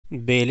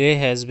Bayley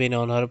has been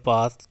on her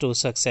path to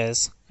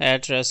success.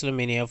 At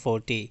WrestleMania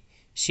 40,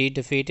 she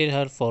defeated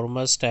her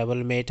former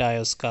stablemate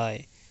Io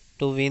Sky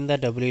to win the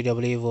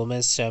WWE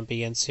Women's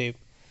Championship.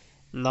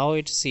 Now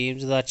it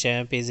seems the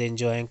champ is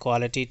enjoying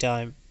quality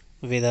time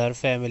with her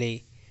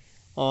family.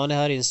 On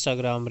her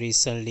Instagram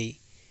recently,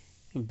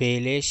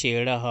 Bayley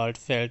shared a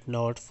heartfelt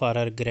note for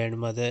her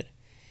grandmother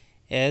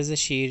as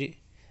she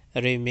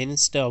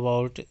reminisced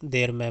about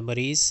their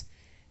memories.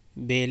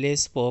 Bayley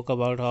spoke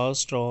about how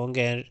strong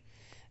and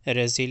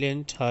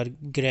resilient her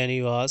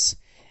granny was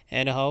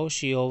and how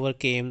she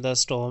overcame the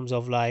storms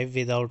of life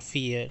without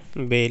fear.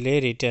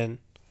 Bailey written,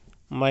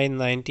 my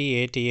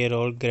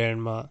 98-year-old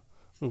grandma.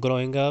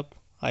 Growing up,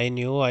 I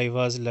knew I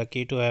was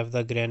lucky to have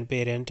the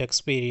grandparent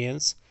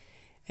experience.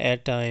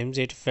 At times,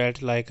 it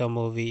felt like a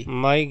movie.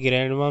 My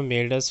grandma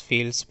made us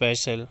feel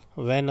special.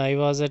 When I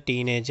was a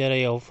teenager,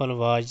 I often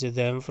watched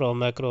them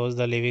from across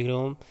the living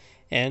room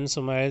and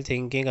smiled,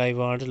 thinking I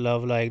want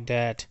love like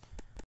that.